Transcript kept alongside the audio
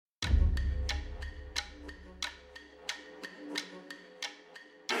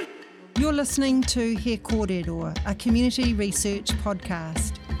You're listening to He Kōrero, a community research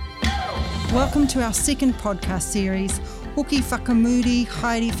podcast. Welcome to our second podcast series, Hoki Whakamuri,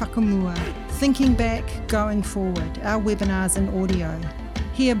 Haere Whakamua, Thinking Back, Going Forward, our webinars in audio.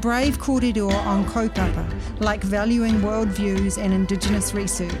 Hear brave kōrero on kaupapa, like valuing worldviews and Indigenous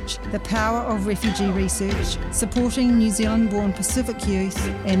research, the power of refugee research, supporting New Zealand-born Pacific youth,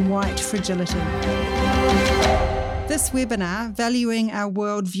 and white fragility. This webinar, Valuing Our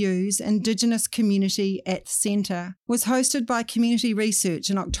Worldviews, Indigenous Community at the Centre, was hosted by Community Research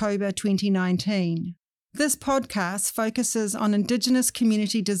in October 2019. This podcast focuses on Indigenous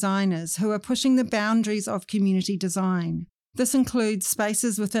community designers who are pushing the boundaries of community design. This includes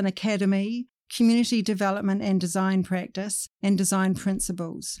spaces within academy, community development and design practice, and design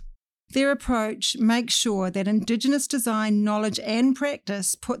principles. Their approach makes sure that Indigenous design knowledge and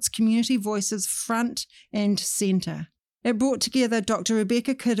practice puts community voices front and centre. It brought together Dr.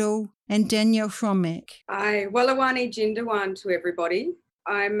 Rebecca Kiddle and Danièle Hromek. Hi, Walawani Jindawan to everybody.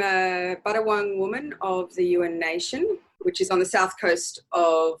 I'm a Budawang woman of the Yuin Nation, which is on the south coast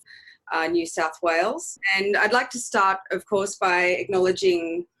of New South Wales. And I'd like to start, of course, by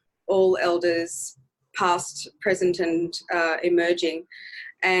acknowledging all elders, past, present and emerging,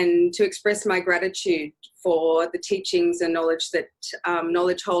 and to express my gratitude for the teachings and knowledge that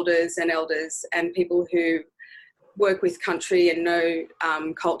knowledge holders and elders and people who work with country and know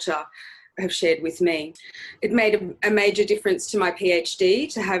culture have shared with me. It made a major difference to my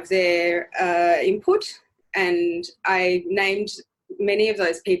PhD to have their input, and I named many of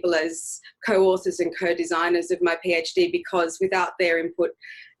those people as co-authors and co-designers of my PhD because without their input,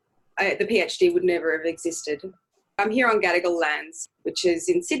 the PhD would never have existed. I'm here on Gadigal lands, which is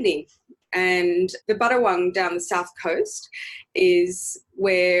in Sydney, and the Budawang down the south coast is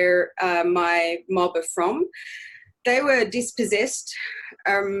where my mob are from. They were dispossessed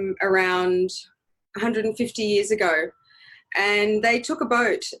around 150 years ago, and they took a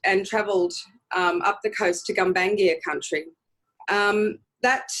boat and travelled up the coast to Gumbaynggirr country.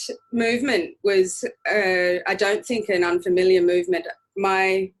 That movement was, I don't think, an unfamiliar movement.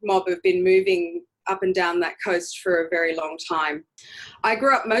 My mob have been moving up and down that coast for a very long time. I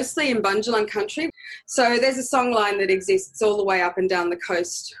grew up mostly in Bundjalung country, so there's a songline that exists all the way up and down the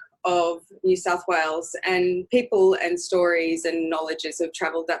coast of New South Wales, and people and stories and knowledges have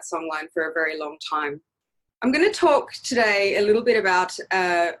travelled that songline for a very long time. I'm going to talk today a little bit about,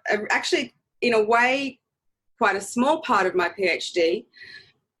 actually, in a way, quite a small part of my PhD,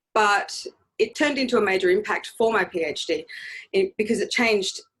 but it turned into a major impact for my PhD because it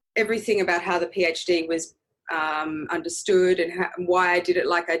changed everything about how the PhD was understood and why I did it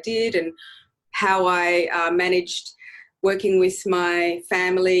like I did, and how I managed working with my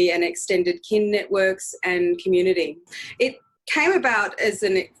family and extended kin networks and community. It came about as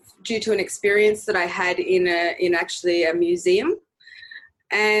due to an experience that I had in actually a museum,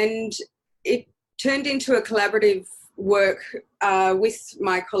 and it turned into a collaborative work with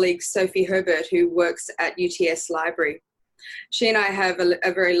my colleague Sophie Herbert, who works at UTS Library. She and I have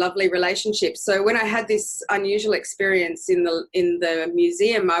a very lovely relationship. So when I had this unusual experience in the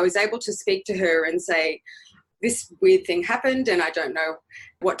museum, I was able to speak to her and say, this weird thing happened and I don't know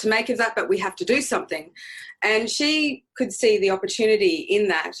what to make of that, but we have to do something. And she could see the opportunity in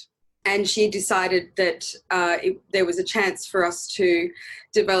that. And she decided that there was a chance for us to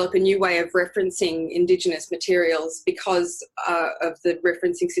develop a new way of referencing Indigenous materials because of the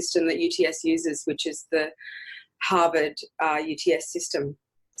referencing system that UTS uses, which is the Harvard UTS system.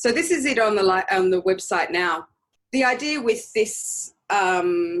 So this is it on the website now. The idea with this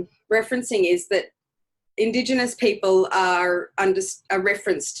referencing is that Indigenous people are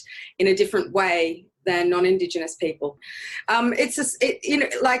referenced in a different way than non-Indigenous people. In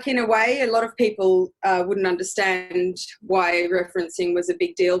a way, a lot of people wouldn't understand why referencing was a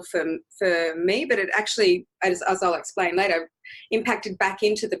big deal for me, but it actually, as I'll explain later, impacted back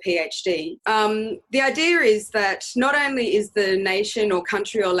into the PhD. The idea is that not only is the nation or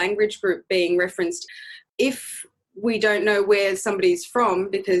country or language group being referenced, if we don't know where somebody's from,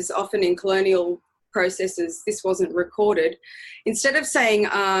 because often in colonial processes this wasn't recorded, instead of saying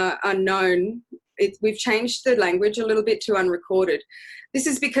unknown, we've changed the language a little bit to unrecorded. This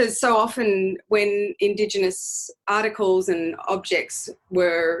is because so often when Indigenous articles and objects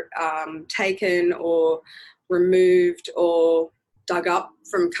were taken or removed or dug up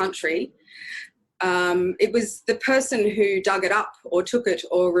from country, it was the person who dug it up or took it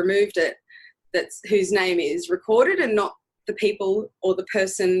or removed it whose name is recorded, and not the people or the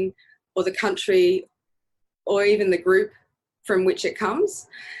person or the country or even the group from which it comes.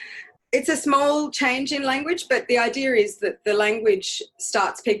 It's a small change in language, but the idea is that the language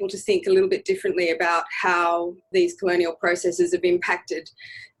starts people to think a little bit differently about how these colonial processes have impacted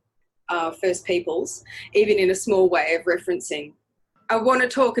First Peoples, even in a small way of referencing. I want to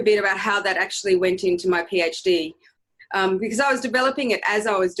talk a bit about how that actually went into my PhD, because I was developing it as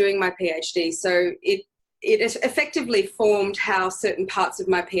I was doing my PhD, so it effectively formed how certain parts of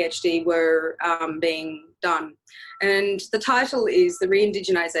my PhD were being done. And the title is The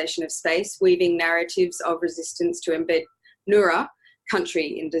Re-Indigenisation of Space, Weaving Narratives of Resistance to Embed Nura,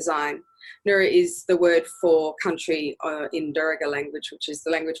 Country in Design. Nura is the word for country in Darugha language, which is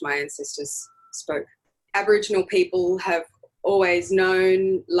the language my ancestors spoke. Aboriginal people have always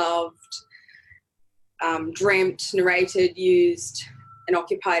known, loved, dreamt, narrated, used and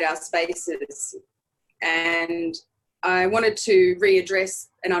occupied our spaces. And I wanted to readdress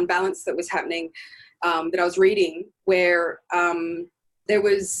an unbalance that was happening that I was reading, where there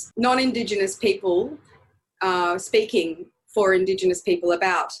was non-Indigenous people speaking for Indigenous people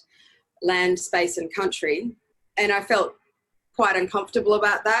about land, space and country. And I felt quite uncomfortable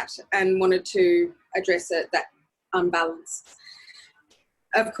about that and wanted to address that unbalance.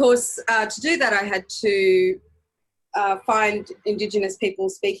 Of course, to do that, I had to find Indigenous people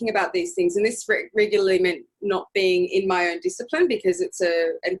speaking about these things. And this regularly meant not being in my own discipline, because it's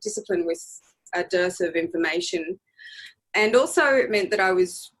a discipline with a dearth of information. And also it meant that I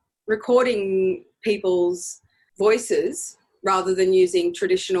was recording people's voices rather than using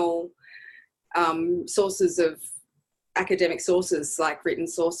traditional sources of academic sources, like written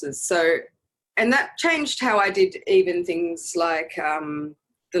sources. So, and that changed how I did even things like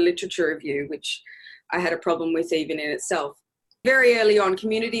the literature review, which I had a problem with even in itself. Very early on,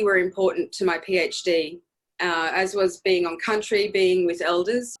 community were important to my PhD, as was being on country, being with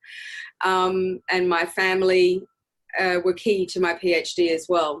elders, and my family were key to my PhD as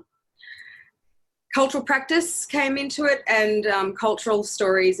well. Cultural practice came into it, and cultural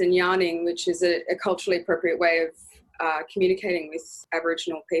stories and yarning, which is a culturally appropriate way of communicating with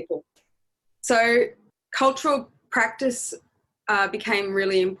Aboriginal people. So cultural practice became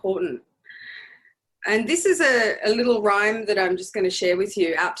really important. And this is a little rhyme that I'm just going to share with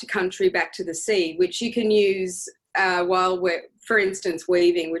you, out to country, back to the sea, which you can use while we're, for instance,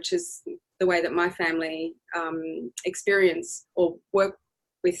 weaving, which is the way that my family experience or work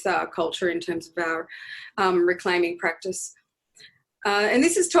with culture in terms of our reclaiming practice. And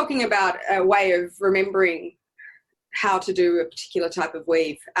this is talking about a way of remembering how to do a particular type of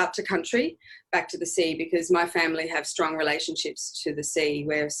weave, out to country, back to the sea, because my family have strong relationships to the sea.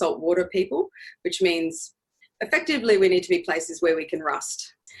 We're saltwater people, which means effectively we need to be places where we can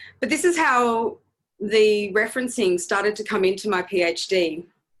rust. But this is how the referencing started to come into my PhD.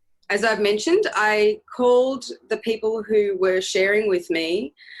 As I've mentioned, I called the people who were sharing with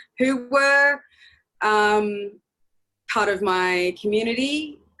me, who were part of my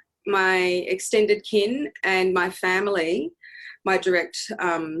community, my extended kin and my family, my direct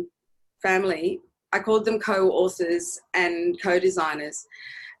family. I called them co-authors and co-designers.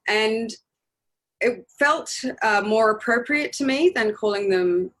 And it felt more appropriate to me than calling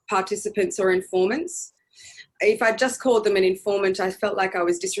them participants or informants. If I just called them an informant, I felt like I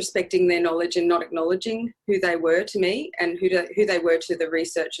was disrespecting their knowledge and not acknowledging who they were to me and who they were to the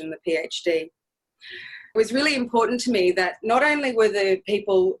research and the PhD. It was really important to me that not only were the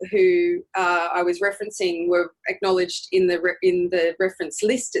people who I was referencing were acknowledged in the reference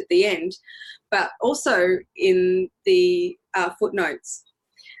list at the end, but also in the footnotes.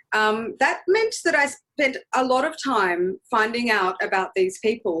 That meant that I spent a lot of time finding out about these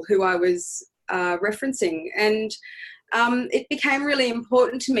people who I was referencing, and it became really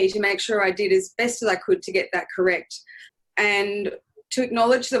important to me to make sure I did as best as I could to get that correct, and to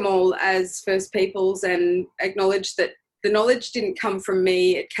acknowledge them all as First Peoples and acknowledge that the knowledge didn't come from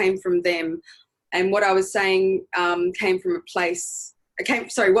me, it came from them. And what I was saying came from a place,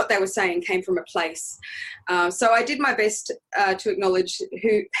 what they were saying came from a place. So I did my best to acknowledge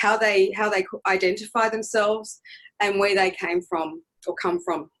how they identify themselves and where they came from or come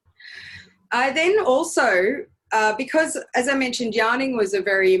from. I then also, because as I mentioned, yarning was a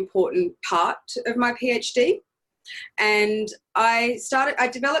very important part of my PhD, and I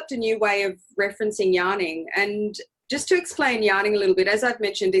developed a new way of referencing yarning. And just to explain yarning a little bit, as I've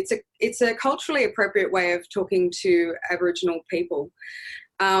mentioned, it's a culturally appropriate way of talking to Aboriginal people.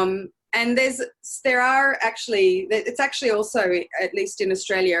 And it's actually also, at least in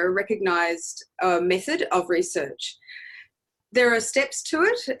Australia, a recognised method of research. There are steps to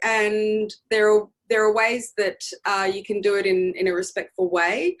it, and there are ways that you can do it in a respectful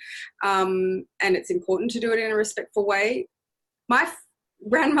way, and it's important to do it in a respectful way. My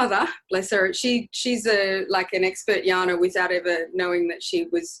grandmother, bless her, she's like an expert yarner without ever knowing that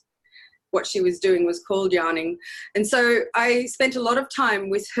what she was doing was called yarning. And so I spent a lot of time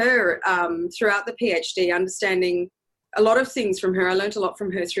with her throughout the PhD, understanding a lot of things from her. I learned a lot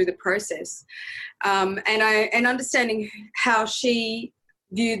from her through the process, and understanding how she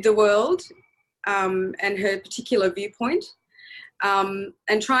viewed the world and her particular viewpoint,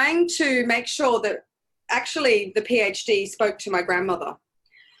 and trying to make sure that actually the PhD spoke to my grandmother,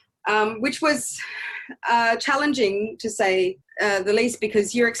 which was challenging to say the least,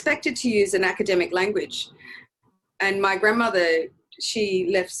 because you're expected to use an academic language. And my grandmother, she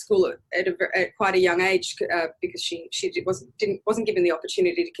left school at quite a young age because she wasn't given the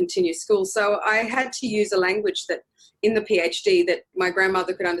opportunity to continue school. So I had to use a language that in the PhD that my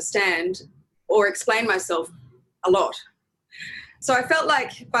grandmother could understand or explain myself a lot. So I felt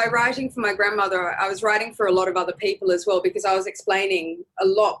like by writing for my grandmother, I was writing for a lot of other people as well, because I was explaining a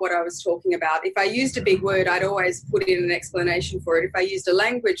lot what I was talking about. If I used a big word, I'd always put in an explanation for it. If I used a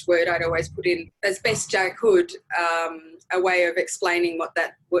language word, I'd always put in, as best I could, a way of explaining what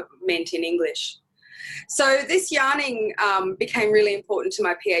that meant in English. So this yarning became really important to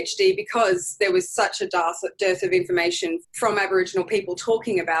my PhD because there was such a dearth of information from Aboriginal people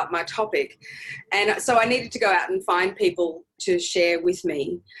talking about my topic. And so I needed to go out and find people to share with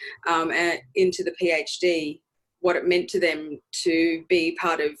me into the PhD what it meant to them to be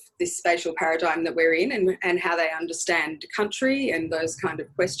part of this spatial paradigm that we're in, and how they understand country and those kind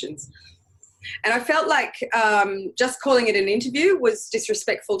of questions. And I felt like just calling it an interview was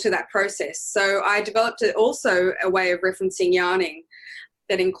disrespectful to that process. So I developed also a way of referencing yarning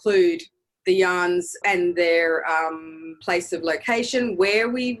that include the yarns and their place of location, where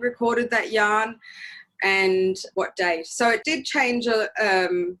we recorded that yarn, and what date. So it did change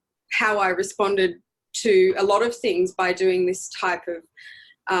how I responded to a lot of things by doing this type of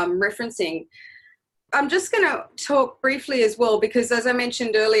referencing. I'm just going to talk briefly as well, because as I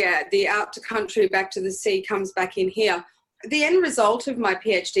mentioned earlier, the out to country, back to the sea comes back in here. The end result of my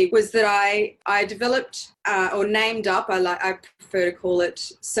PhD was that I developed or named up, I prefer to call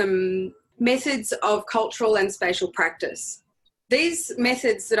it, some methods of cultural and spatial practice. These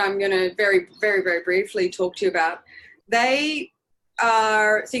methods that I'm going to very, very, very briefly talk to you about, they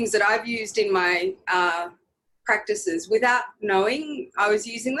are things that I've used in my practices without knowing I was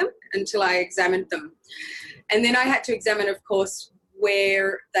using them until I examined them. And then I had to examine, of course,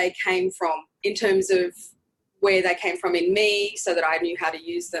 where they came from in terms of where they came from in me, so that I knew how to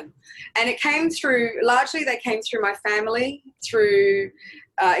use them. And it came through, largely they came through my family, through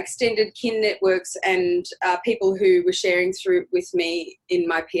extended kin networks, and people who were sharing through with me in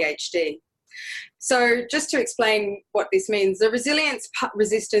my PhD. So just to explain what this means, the resilience,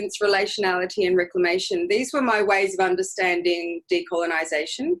 resistance, relationality and reclamation, these were my ways of understanding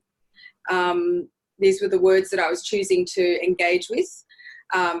decolonisation. These were the words that I was choosing to engage with,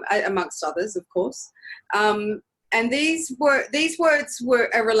 amongst others, of course. And these words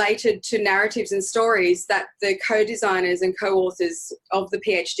are related to narratives and stories that the co-designers and co-authors of the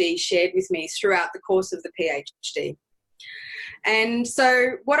PhD shared with me throughout the course of the PhD. And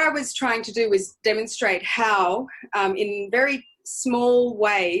so what I was trying to do was demonstrate how, in very small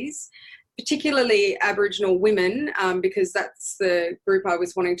ways, particularly Aboriginal women, because that's the group I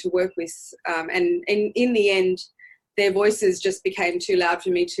was wanting to work with, and in the end, their voices just became too loud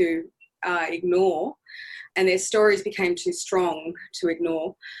for me to ignore, and their stories became too strong to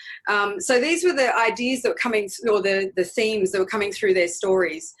ignore. So these were the ideas that were coming, or the themes that were coming through their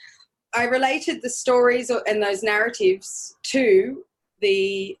stories. I related the stories and those narratives to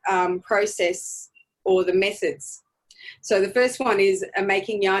the process or the methods. So the first one is a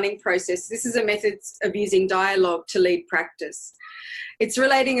making yarning process. This is a method of using dialogue to lead practice. It's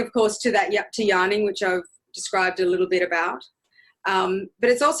relating, of course, to yarning, which I've described a little bit about. But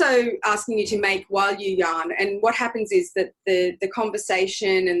it's also asking you to make while you yarn. And what happens is that the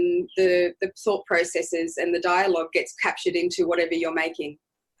conversation and the thought processes and the dialogue gets captured into whatever you're making.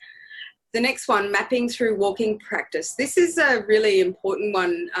 The next one, mapping through walking practice. This is a really important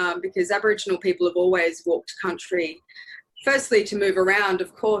one because Aboriginal people have always walked country, firstly to move around,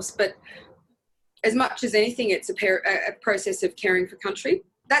 of course, but as much as anything, it's a process of caring for country.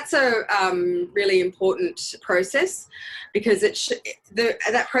 That's a really important process because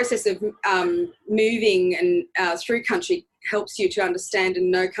that process of moving and through country helps you to understand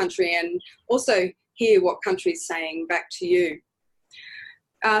and know country, and also hear what country is saying back to you.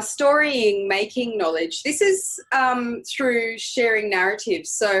 Storying, making knowledge. This is through sharing narratives.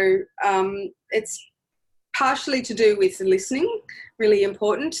 So it's partially to do with listening, really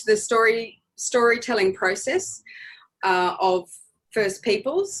important. The storytelling process of First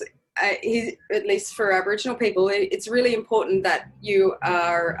Peoples, at least for Aboriginal people, it's really important that you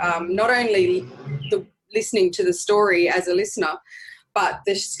are not only listening to the story as a listener, but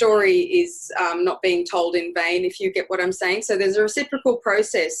the story is not being told in vain, if you get what I'm saying. So there's a reciprocal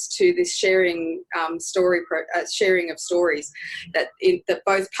process to this sharing sharing of stories that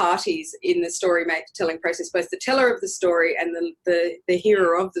both parties in the story-telling process, both the teller of the story and the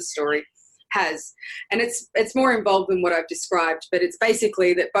hearer of the story, has. And it's more involved than what I've described, but it's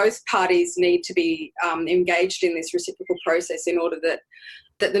basically that both parties need to be engaged in this reciprocal process in order that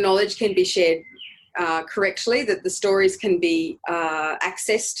the knowledge can be shared correctly, that the stories can be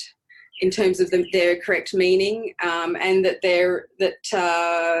accessed in terms of their correct meaning, and that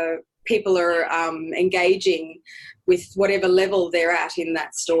people are engaging with whatever level they're at in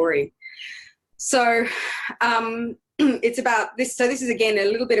that story. So it's about this. So this is again a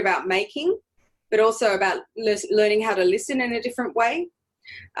little bit about making, but also about learning how to listen in a different way,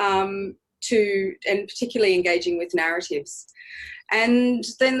 and particularly engaging with narratives. And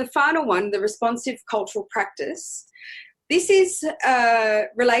then the final one, the responsive cultural practice. This is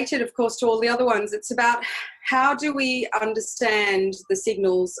related, of course, to all the other ones. It's about how do we understand the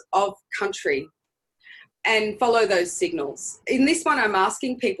signals of country and follow those signals. In this one, I'm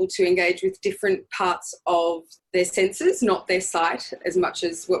asking people to engage with different parts of their senses, not their sight, as much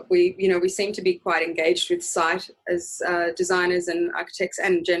as what we seem to be quite engaged with sight as designers and architects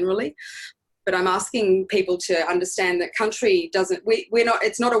and generally. But I'm asking people to understand that country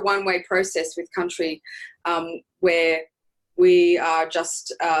it's not a one-way process with country, where we are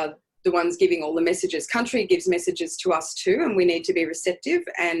just the ones giving all the messages. Country gives messages to us too, and we need to be receptive.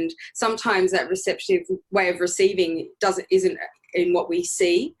 And sometimes that receptive way of receiving isn't in what we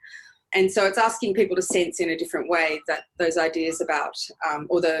see. And so it's asking people to sense in a different way that those ideas about,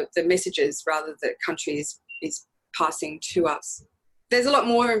 or the messages rather, that country is passing to us. There's a lot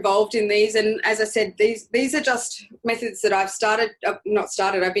more involved in these, and as I said, these are just methods that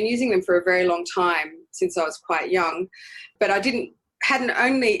I've been using them for a very long time, since I was quite young, but I had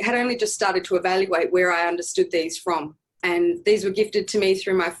only just started to evaluate where I understood these from. And these were gifted to me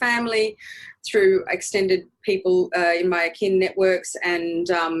through my family, through extended people in my kin networks, and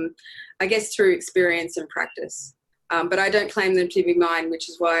I guess through experience and practice. But I don't claim them to be mine, which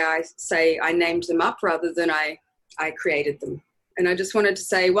is why I say I named them up rather than I created them. And I just wanted to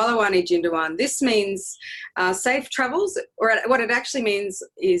say, Walawani Jindawan, this means safe travels, or what it actually means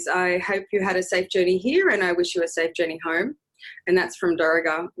is I hope you had a safe journey here and I wish you a safe journey home. And that's from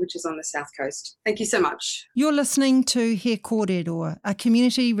Dorriga, which is on the south coast. Thank you so much. You're listening to He Kōrero, a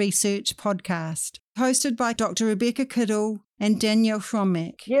community research podcast, hosted by Dr. Rebecca Kiddle and Danièle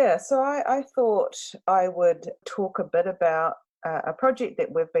Hromek. Yeah, so I thought I would talk a bit about a project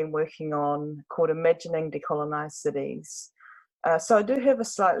that we've been working on called Imagining Decolonised Cities. So I do have a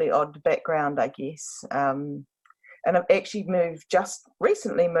slightly odd background, I guess, and I've actually just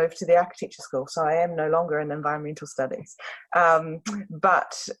recently moved to the architecture school, so I am no longer in environmental studies.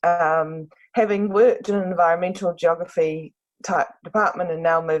 But having worked in an environmental geography type department and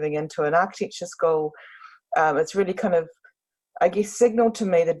now moving into an architecture school, it's really kind of, I guess, signaled to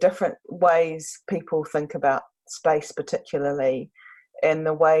me the different ways people think about space particularly, and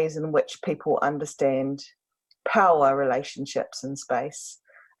the ways in which people understand power relationships in space.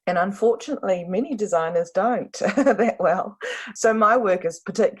 And unfortunately, many designers don't that well. So my work is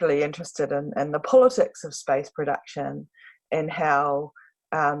particularly interested in the politics of space production and how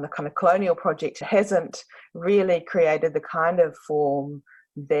the kind of colonial project hasn't really created the kind of form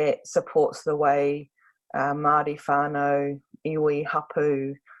that supports the way Māori whānau, iwi,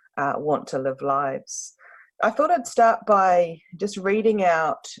 hapu want to live lives. I thought I'd start by just reading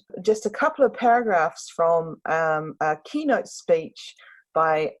out just a couple of paragraphs from a keynote speech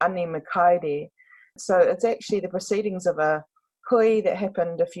by Ani Makaere. So it's actually the proceedings of a hui that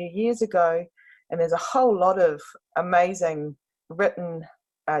happened a few years ago, and there's a whole lot of amazing written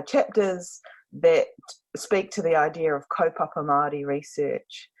chapters that speak to the idea of kaupapa Māori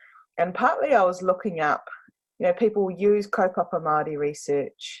research. And partly I was looking up, people use kaupapa Māori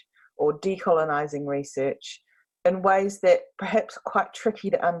research or decolonising research in ways that perhaps are quite tricky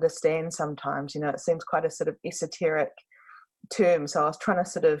to understand sometimes. It seems quite a sort of esoteric term. So I was trying to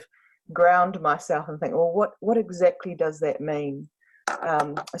sort of ground myself and think, well, what exactly does that mean?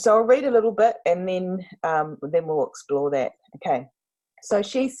 So I'll read a little bit and then we'll explore that. Okay. So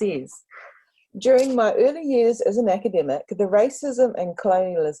she says, during my early years as an academic, the racism and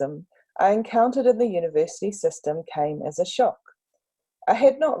colonialism I encountered in the university system came as a shock. I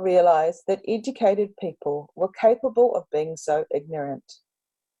had not realised that educated people were capable of being so ignorant.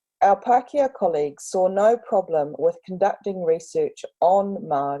 Our Pākehā colleagues saw no problem with conducting research on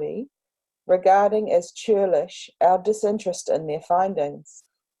Māori, regarding as churlish our disinterest in their findings,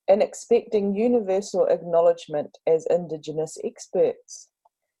 and expecting universal acknowledgement as Indigenous experts.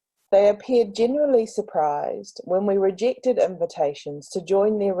 They appeared genuinely surprised when we rejected invitations to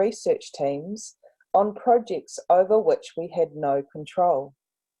join their research teams on projects over which we had no control.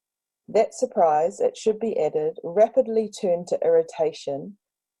 That surprise, it should be added, rapidly turned to irritation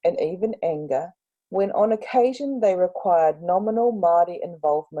and even anger when on occasion they required nominal Māori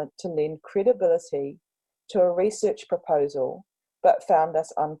involvement to lend credibility to a research proposal, but found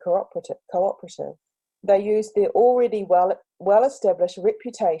us uncooperative. They used their already well-established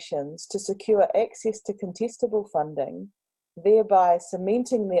reputations to secure access to contestable funding, thereby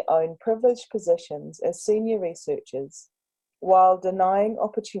cementing their own privileged positions as senior researchers, while denying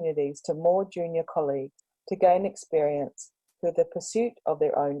opportunities to more junior colleagues to gain experience through the pursuit of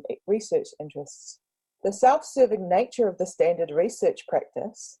their own research interests. The self-serving nature of the standard research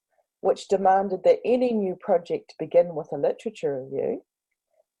practice, which demanded that any new project begin with a literature review,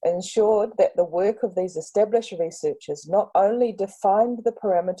 ensured that the work of these established researchers not only defined the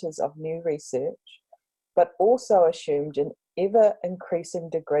parameters of new research, but also assumed an ever-increasing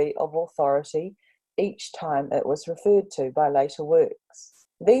degree of authority each time it was referred to by later works.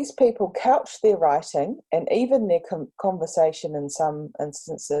 These people couched their writing, and even their conversation in some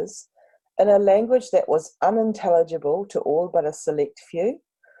instances, in a language that was unintelligible to all but a select few.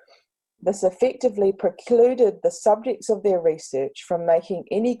 This effectively precluded the subjects of their research from making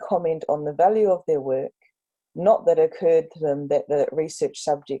any comment on the value of their work, not that it occurred to them that the research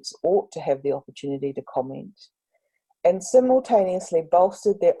subjects ought to have the opportunity to comment, and simultaneously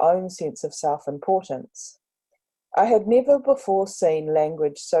bolstered their own sense of self-importance. I had never before seen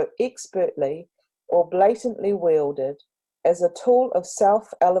language so expertly or blatantly wielded as a tool of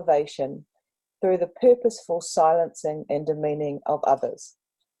self-elevation through the purposeful silencing and demeaning of others.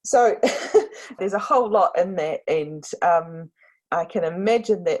 So there's a whole lot in that, and I can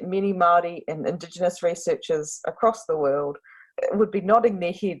imagine that many Māori and Indigenous researchers across the world would be nodding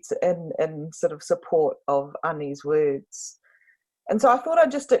their heads in sort of support of Ani's words. And so I thought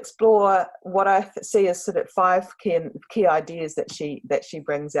I'd just explore what I see as sort of 5 key ideas that she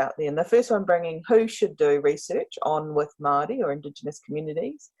brings out there. And the first one bringing who should do research on with Māori or Indigenous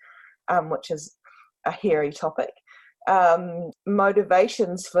communities, which is a hairy topic.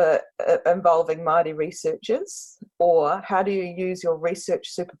 Motivations for involving Māori researchers, or how do you use your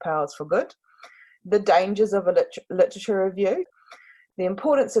research superpowers for good? The dangers of a literature review, the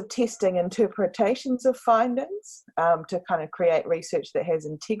importance of testing interpretations of findings to kind of create research that has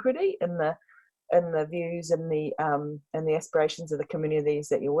integrity in the views and the aspirations of the communities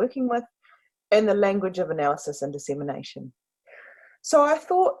that you're working with, and the language of analysis and dissemination. So I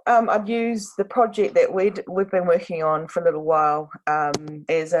thought I'd use the project that we've been working on for a little while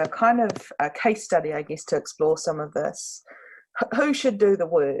as a kind of a case study, I guess, to explore some of this. Who should do the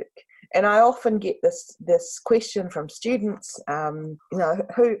work? And I often get this question from students, who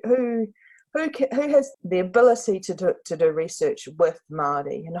has the ability to do research with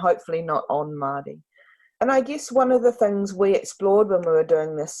Māori, and hopefully not on Māori. And I guess one of the things we explored when we were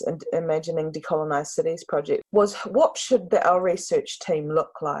doing this Imagining Decolonised Cities project was, what should our research team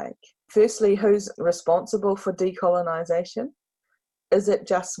look like? Firstly, who's responsible for decolonisation? Is it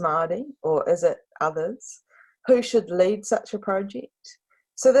just Māori, or is it others? Who should lead such a project?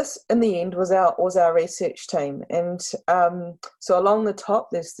 So this, in the end, was our research team. And so along the top,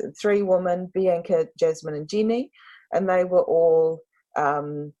 there's 3 women, Bianca, Jasmine and Jenny, and they were all,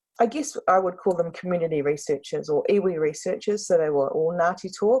 I guess I would call them community researchers or iwi researchers. So they were all Ngati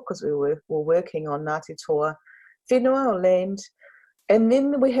Toa, because we were working on Ngati Toa whenua or land. And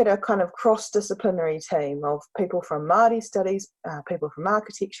then we had a kind of cross-disciplinary team of people from Māori studies, people from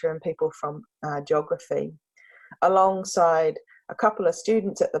architecture, and people from geography, alongside a couple of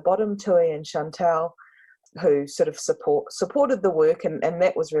students at the bottom, Tui and Chantal, who sort of supported the work, and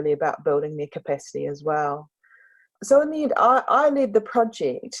that was really about building their capacity as well. So in the end, I led the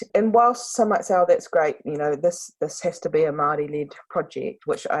project, and whilst some might say, oh, that's great, this has to be a Māori-led project,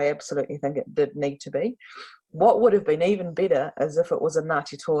 which I absolutely think it did need to be, what would have been even better is if it was a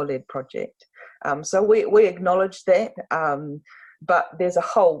Ngati Toa-led project. So we acknowledged that, but there's a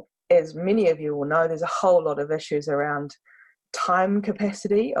whole, as many of you will know, there's a whole lot of issues around time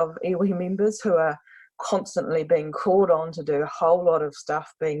capacity of iwi members who are constantly being called on to do a whole lot of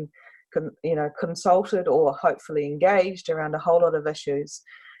stuff, being consulted or hopefully engaged around a whole lot of issues.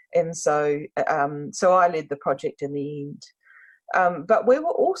 And so I led the project in the end. But we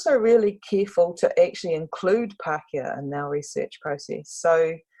were also really careful to actually include Pākehā in our research process.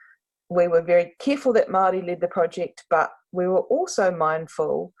 So we were very careful that Māori led the project, but we were also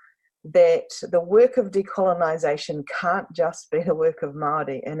mindful that the work of decolonisation can't just be the work of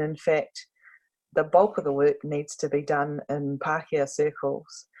Māori, and in fact, the bulk of the work needs to be done in Pākehā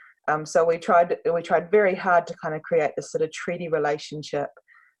circles. So we tried very hard to kind of create this sort of treaty relationship,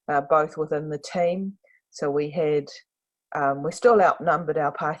 both within the team. So we had, we still outnumbered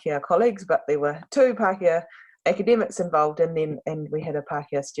our Pākehā colleagues, but there were 2 Pākehā academics involved, and we had a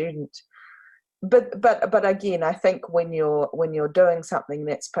Pākehā student. But again, I think when you're doing something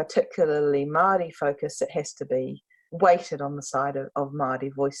that's particularly Māori focused, it has to be weighted on the side of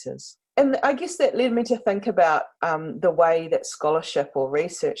Māori voices. And I guess that led me to think about the way that scholarship or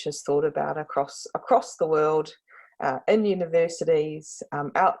research is thought about across the world, in universities,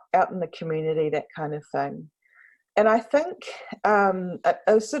 out in the community, that kind of thing. And I think I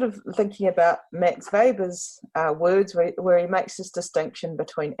was sort of thinking about Max Weber's words where he makes this distinction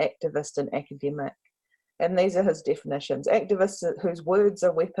between activist and academic. And these are his definitions: activists whose words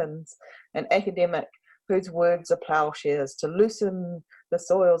are weapons, and academic whose words are ploughshares to loosen the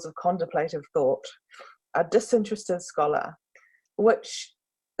soils of contemplative thought. A disinterested scholar, which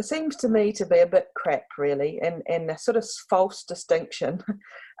seems to me to be a bit crap, really, and a sort of false distinction,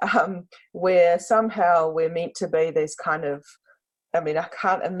 where somehow we're meant to be these kind of, I mean, I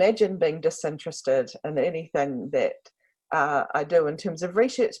can't imagine being disinterested in anything that I do in terms of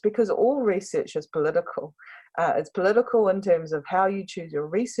research, because all research is political. It's political in terms of how you choose your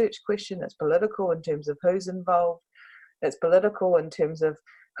research question. It's political in terms of who's involved. It's political in terms of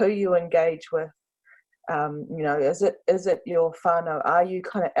who you engage with. Is it your whānau? Are you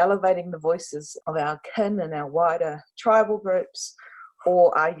kind of elevating the voices of our kin and our wider tribal groups,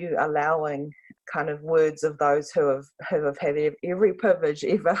 or are you allowing kind of words of those who have had every privilege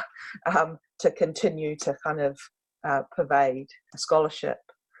ever to continue to kind of pervade scholarship?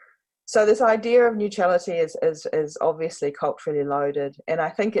 So this idea of neutrality is obviously culturally loaded, and I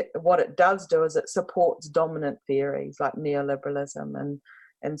think what it does do is it supports dominant theories like neoliberalism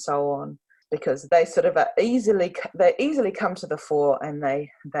and so on, because they sort of easily come to the fore, and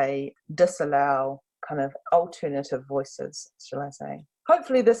they disallow kind of alternative voices, shall I say.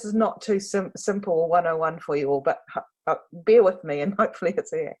 Hopefully this is not too simple 101 for you all, but bear with me and hopefully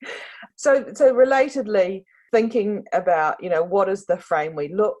it's here. So relatedly, thinking about, what is the frame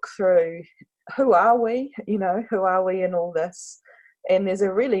we look through? Who are we? Who are we in all this? And there's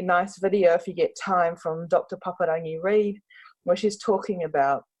a really nice video, if you get time, from Dr. Paparangi Reid, where she's talking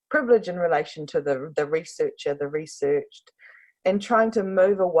about privilege in relation to the researcher, the researched, and trying to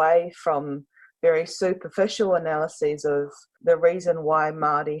move away from very superficial analyses of the reason why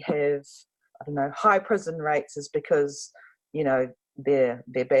Māori have, high prison rates is because, they're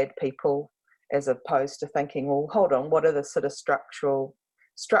bad people, as opposed to thinking, well, hold on, what are the sort of structural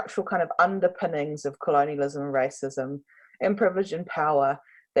kind of underpinnings of colonialism, racism, and privilege and power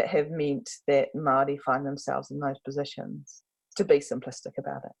that have meant that Māori find themselves in those positions, to be simplistic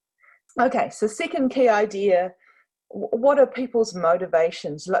about it. Okay, so second key idea, what are people's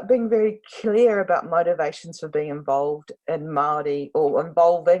motivations? Like being very clear about motivations for being involved in Māori, or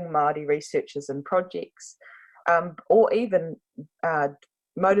involving Māori researchers in projects, or even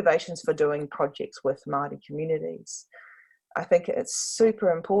motivations for doing projects with Māori communities. I think it's super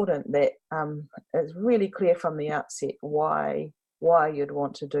important that it's really clear from the outset why you'd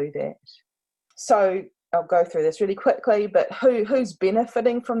want to do that. So I'll go through this really quickly, but who's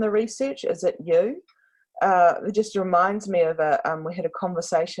benefiting from the research? Is it you? It just reminds me of we had a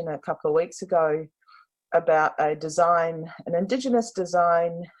conversation a couple of weeks ago about an Indigenous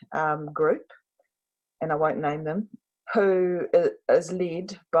design group, and I won't name them, who is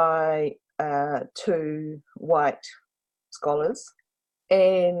led by 2 white scholars,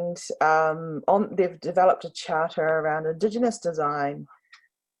 and they've developed a charter around Indigenous design,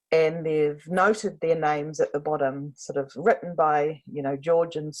 and they've noted their names at the bottom, sort of written by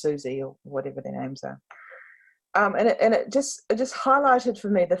George and Susie, or whatever their names are. And it just highlighted for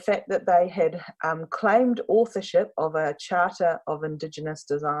me the fact that they had claimed authorship of a charter of Indigenous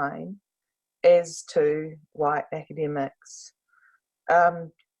design as 2 white academics.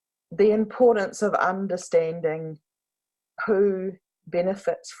 The importance of understanding who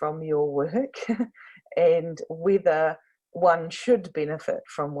benefits from your work and whether one should benefit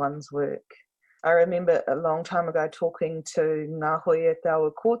from one's work. I remember a long time ago talking to Ngā Hoia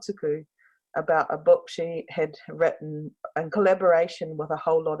Taua Kōtuku about a book she had written in collaboration with a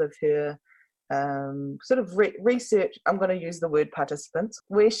whole lot of her sort of research, I'm going to use the word participants,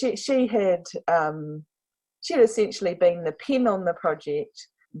 where she had essentially been the pen on the project,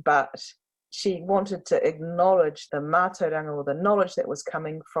 but she wanted to acknowledge the mātauranga, or the knowledge that was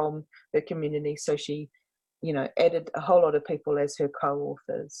coming from her community. So she, added a whole lot of people as her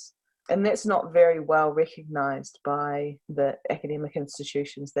co-authors. And that's not very well recognised by the academic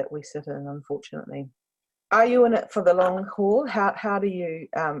institutions that we sit in, unfortunately. Are you in it for the long haul? How do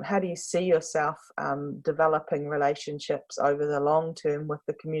you see yourself developing relationships over the long term with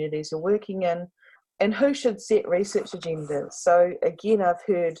the communities you're working in? And who should set research agendas? So again, I've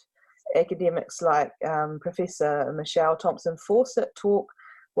heard academics like Professor Michelle Thompson-Fawcett talk,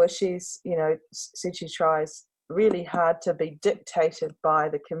 where she's, said she tries really hard to be dictated by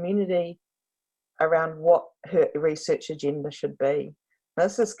the community around what her research agenda should be.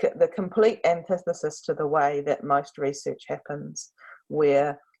 This is the complete antithesis to the way that most research happens,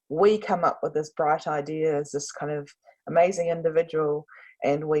 where we come up with this bright idea as this kind of amazing individual,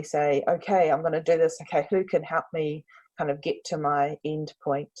 and we say, okay, I'm going to do this. Okay, who can help me kind of get to my end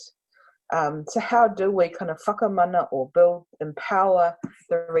point? So how do we kind of whakamana or empower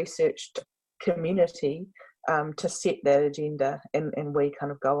the research community to set that agenda, and we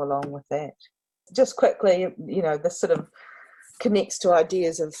kind of go along with that? Just quickly, this sort of connects to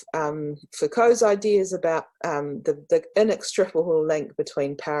ideas of Foucault's ideas about the inextricable link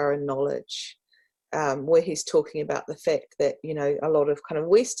between power and knowledge, where he's talking about the fact that, a lot of kind of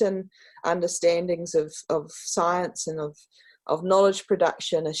Western understandings of science and of knowledge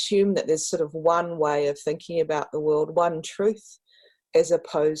production assume that there's sort of one way of thinking about the world, one truth, as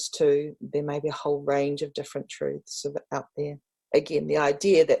opposed to there may be a whole range of different truths out there. Again, the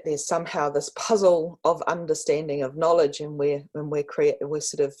idea that there's somehow this puzzle of understanding of knowledge, and we're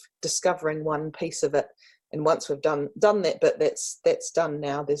sort of discovering one piece of it, and once we've done that bit, that's done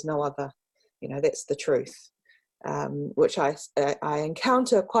now. There's no other, that's the truth, which I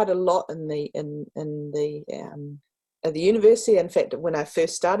encounter quite a lot in the university. In fact, when I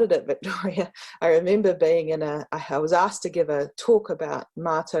first started at Victoria, I remember being I was asked to give a talk about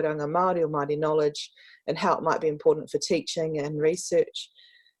mātauranga Māori or Māori knowledge and how it might be important for teaching and research.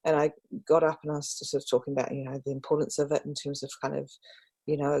 And I got up and I was sort of talking about, the importance of it in terms of kind of,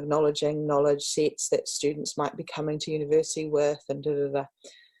 acknowledging knowledge sets that students might be coming to university with, and da-da-da.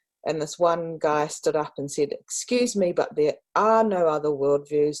 And this one guy stood up and said, "Excuse me, but there are no other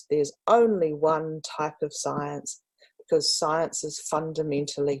worldviews. There's only one type of science, because science is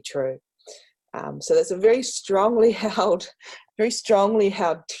fundamentally true." So that's a very strongly held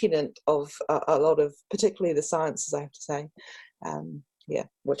tenet of a lot of, particularly the sciences, I have to say,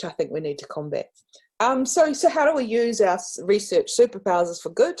 which I think we need to combat. So how do we use our research superpowers for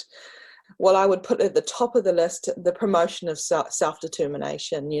good? Well, I would put at the top of the list the promotion of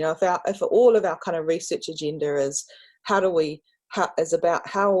self-determination. If all of our kind of research agenda is how are we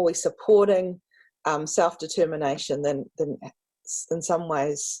supporting self-determination, then in some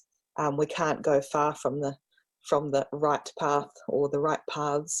ways we can't go far from the right path, or the right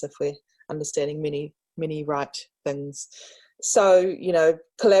paths, if we're understanding many right things. So,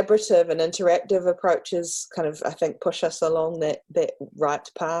 collaborative and interactive approaches kind of, I think, push us along that right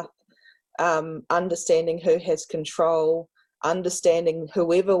path. Understanding who has control, understanding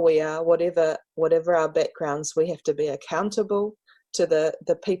whoever we are, whatever our backgrounds, we have to be accountable to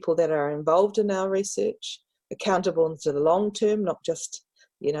the people that are involved in our research, accountable into the long term, not just,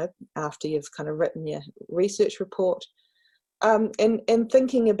 after you've kind of written your research report. And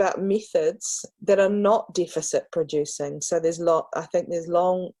thinking about methods that are not deficit producing. So I think there's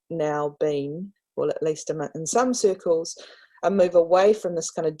long now been, well, at least in some circles, a move away from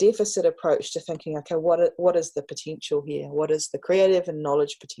this kind of deficit approach to thinking, okay, what is the potential here? What is the creative and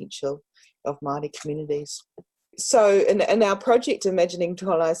knowledge potential of Māori communities? So in our project, Imagining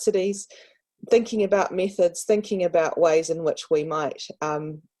Decolonised Cities, thinking about methods, thinking about ways in which we might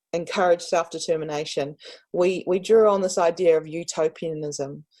encourage self-determination, we drew on this idea of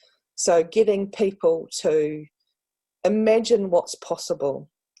utopianism. So getting people to imagine what's possible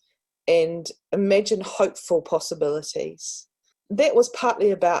and imagine hopeful possibilities. That was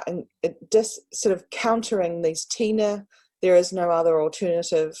partly about just sort of countering these Tina, there is no other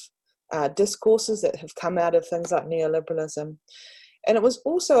alternative discourses that have come out of things like neoliberalism. And it was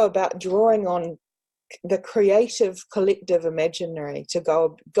also about drawing on the creative collective imaginary to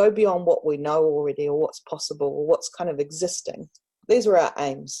go beyond what we know already, or what's possible, or what's kind of existing. These were our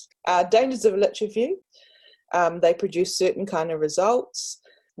aims. Dangers of a lit review, they produce certain kind of results.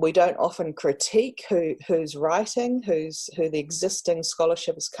 We don't often critique who's writing, who the existing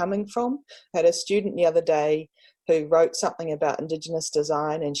scholarship is coming from. I had a student the other day who wrote something about Indigenous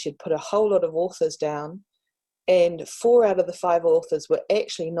design, and she'd put a whole lot of authors down, and 4 out of the 5 authors were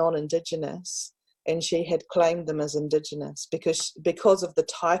actually non-Indigenous, and she had claimed them as Indigenous because of the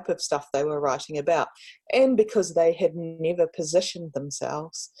type of stuff they were writing about, and because they had never positioned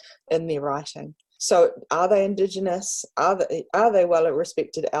themselves in their writing. So are they Indigenous? Are they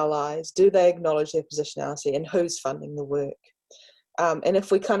well-respected allies? Do they acknowledge their positionality? And who's funding the work? And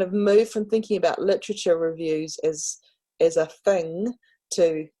if we kind of move from thinking about literature reviews as a thing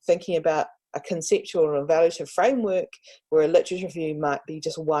to thinking about a conceptual or evaluative framework where a literature review might be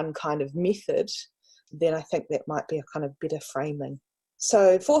just one kind of method, then I think that might be a kind of better framing.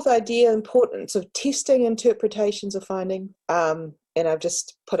 So fourth idea, importance of testing interpretations of finding. And I've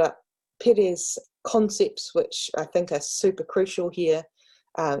just put up Pere's concepts, which I think are super crucial here.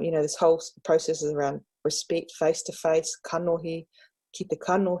 This whole process is around respect, face-to-face, kanohi, ki te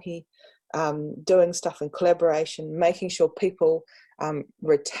kanohi, doing stuff in collaboration, making sure people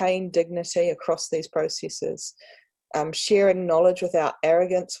retain dignity across these processes, sharing knowledge without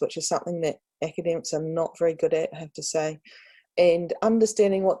arrogance, which is something that academics are not very good at, I have to say, and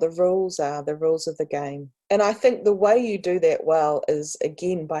understanding what the rules are, the rules of the game. And I think the way you do that well is,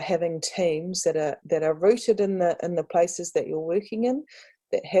 again, by having teams that are rooted in the places that you're working in,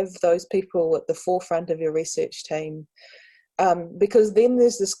 that have those people at the forefront of your research team, because then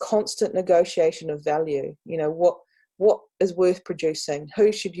there's this constant negotiation of value. What is worth producing?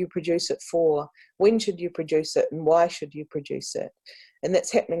 Who should you produce it for? When should you produce it? And why should you produce it? And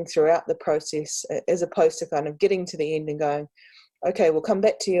that's happening throughout the process, as opposed to kind of getting to the end and going, okay, we'll come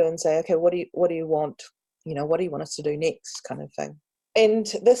back to you and say, okay, what do you want? What do you want us to do next, kind of thing. And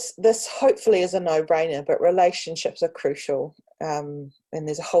this hopefully is a no-brainer, but relationships are crucial. And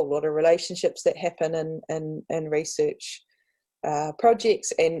there's a whole lot of relationships that happen in research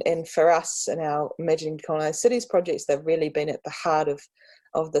projects, and for us in our Imagining Decolonised Cities projects, they've really been at the heart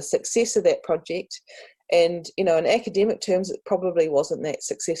of the success of that project. And in academic terms, it probably wasn't that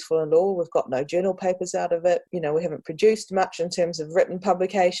successful at all. We've got no journal papers out of it. We haven't produced much in terms of written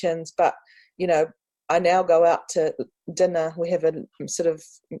publications, but I now go out to dinner. We have a sort of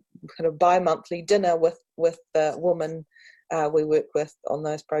kind of bi-monthly dinner with the woman we work with on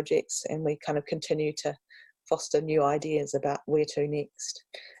those projects, and we kind of continue to foster new ideas about where to next.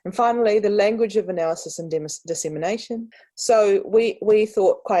 And finally, the language of analysis and dissemination. So we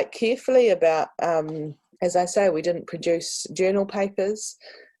thought quite carefully about, as I say, we didn't produce journal papers,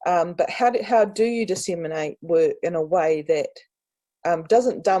 but how do you disseminate work in a way that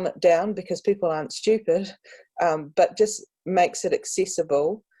doesn't dumb it down because people aren't stupid, but just makes it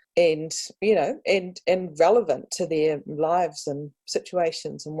accessible and relevant to their lives and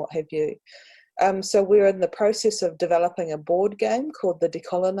situations and what have you. So we're in the process of developing a board game called the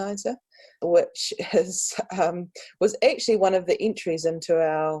Decolonizer, which was actually one of the entries into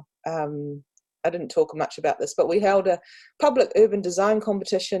our, I didn't talk much about this, but we held a public urban design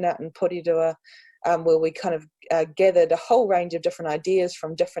competition out in Puhi, where we kind of gathered a whole range of different ideas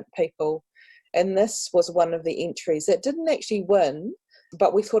from different people. And this was one of the entries that didn't actually win,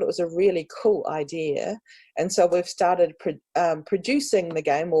 but we thought it was a really cool idea. And so we've started producing the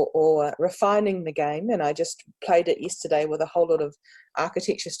game or refining the game. And I just played it yesterday with a whole lot of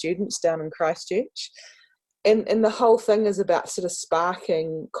architecture students down in Christchurch. And the whole thing is about sort of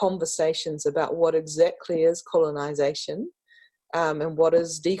sparking conversations about what exactly is colonisation, and what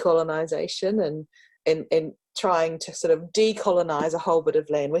is decolonisation, and trying to sort of decolonise a whole bit of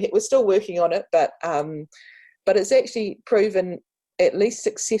land. We're still working on it, but it's actually proven at least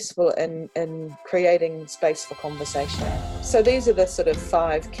successful in creating space for conversation. So these are the sort of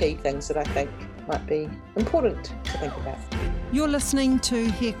 5 key things that I think might be important to think about. You're listening to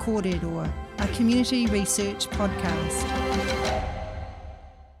He Kōrero, a community research podcast.